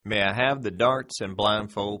May I have the darts and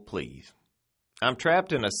blindfold, please? I'm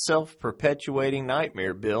trapped in a self-perpetuating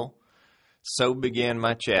nightmare, Bill. So began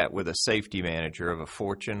my chat with a safety manager of a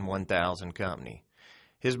Fortune 1000 company.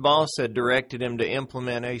 His boss had directed him to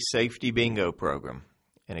implement a safety bingo program,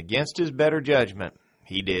 and against his better judgment,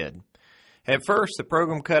 he did. At first, the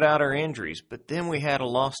program cut out our injuries, but then we had a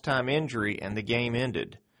lost time injury and the game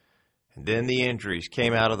ended. And then the injuries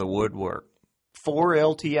came out of the woodwork. 4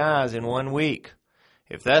 LTIs in 1 week.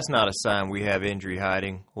 If that's not a sign we have injury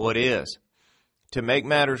hiding, what is? To make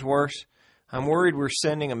matters worse, I'm worried we're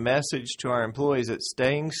sending a message to our employees that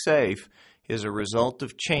staying safe is a result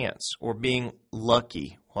of chance or being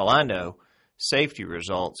lucky, while I know safety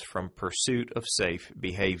results from pursuit of safe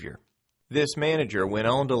behavior. This manager went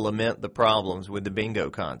on to lament the problems with the bingo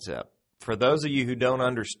concept. For those of you who don't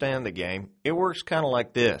understand the game, it works kind of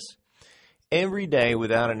like this. Every day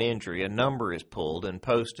without an injury, a number is pulled and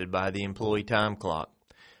posted by the employee time clock.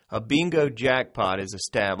 A bingo jackpot is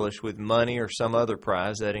established with money or some other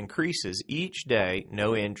prize that increases each day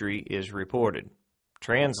no injury is reported.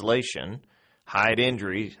 Translation, hide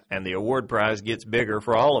injuries and the award prize gets bigger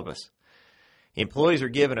for all of us. Employees are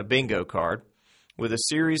given a bingo card with a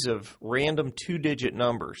series of random 2-digit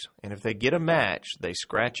numbers, and if they get a match, they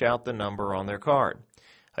scratch out the number on their card.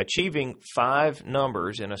 Achieving 5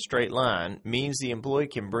 numbers in a straight line means the employee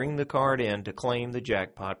can bring the card in to claim the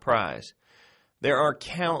jackpot prize. There are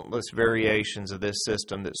countless variations of this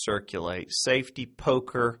system that circulate: safety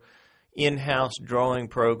poker, in-house drawing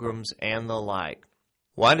programs, and the like.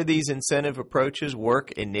 Why do these incentive approaches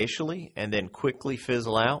work initially and then quickly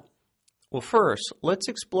fizzle out? Well, first, let's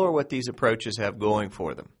explore what these approaches have going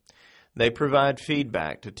for them. They provide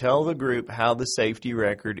feedback to tell the group how the safety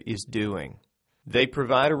record is doing. They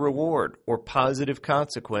provide a reward or positive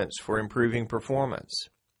consequence for improving performance.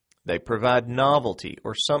 They provide novelty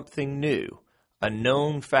or something new, a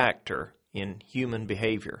known factor in human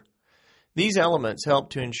behavior. These elements help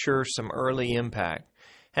to ensure some early impact,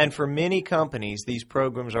 and for many companies, these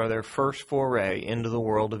programs are their first foray into the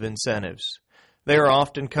world of incentives. They are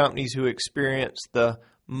often companies who experience the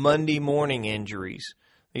Monday morning injuries.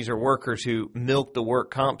 These are workers who milk the work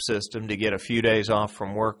comp system to get a few days off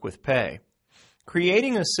from work with pay.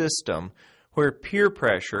 Creating a system where peer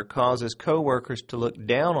pressure causes coworkers to look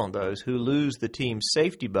down on those who lose the team's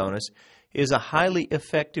safety bonus is a highly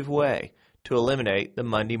effective way to eliminate the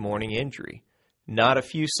Monday morning injury. Not a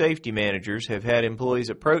few safety managers have had employees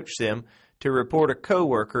approach them to report a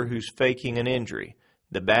coworker who's faking an injury.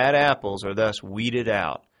 The bad apples are thus weeded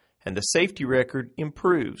out, and the safety record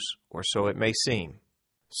improves, or so it may seem.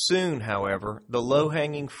 Soon, however, the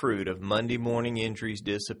low-hanging fruit of Monday morning injuries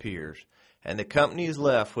disappears, and the company is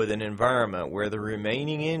left with an environment where the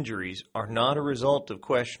remaining injuries are not a result of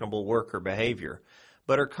questionable worker behavior,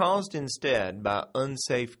 but are caused instead by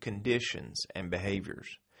unsafe conditions and behaviors.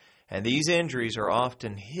 And these injuries are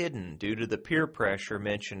often hidden due to the peer pressure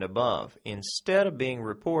mentioned above, instead of being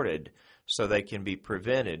reported so they can be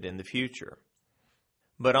prevented in the future.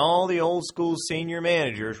 But all the old school senior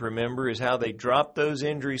managers remember is how they dropped those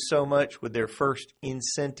injuries so much with their first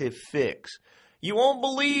incentive fix. "You won't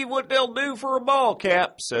believe what they'll do for a ball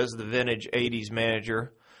cap," says the vintage 80s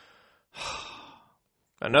manager.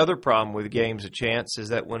 Another problem with games of chance is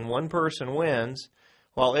that when one person wins,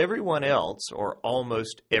 while everyone else, or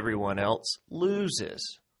almost everyone else,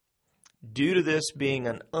 loses. Due to this being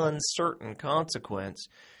an uncertain consequence,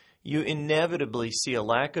 you inevitably see a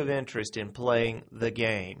lack of interest in playing the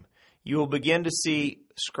game. You will begin to see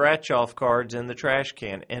scratch-off cards in the trash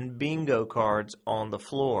can and bingo cards on the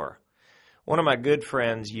floor. One of my good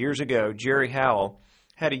friends years ago, Jerry Howell,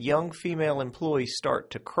 had a young female employee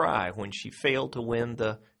start to cry when she failed to win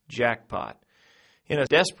the jackpot. In a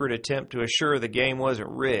desperate attempt to assure the game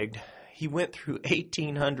wasn't rigged, he went through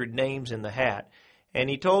 1,800 names in the hat, and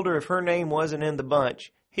he told her if her name wasn't in the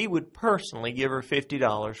bunch, he would personally give her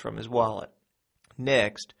 $50 from his wallet.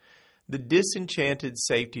 Next, the disenchanted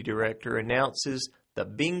safety director announces the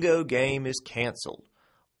bingo game is canceled,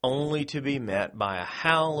 only to be met by a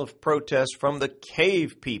howl of protest from the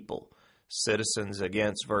cave people, citizens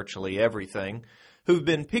against virtually everything, who've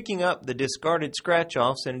been picking up the discarded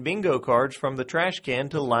scratch-offs and bingo cards from the trash can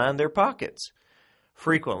to line their pockets.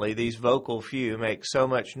 Frequently, these vocal few make so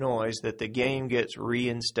much noise that the game gets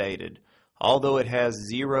reinstated, although it has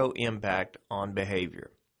zero impact on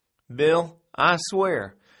behavior. Bill, I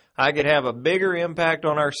swear, I could have a bigger impact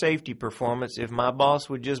on our safety performance if my boss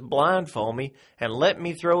would just blindfold me and let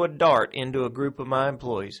me throw a dart into a group of my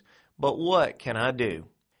employees. But what can I do?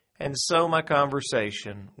 And so my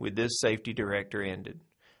conversation with this safety director ended.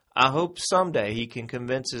 I hope someday he can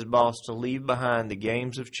convince his boss to leave behind the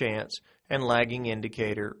games of chance and lagging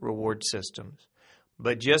indicator reward systems.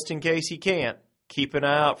 But just in case you can't, keep an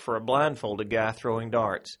eye out for a blindfolded guy throwing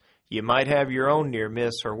darts. You might have your own near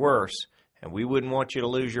miss or worse, and we wouldn't want you to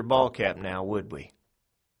lose your ball cap now, would we?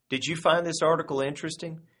 Did you find this article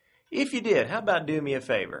interesting? If you did, how about do me a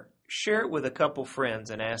favor? Share it with a couple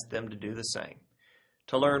friends and ask them to do the same.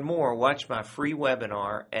 To learn more, watch my free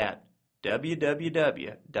webinar at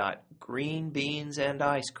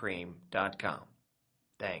www.greenbeansandicecream.com.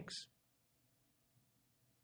 Thanks.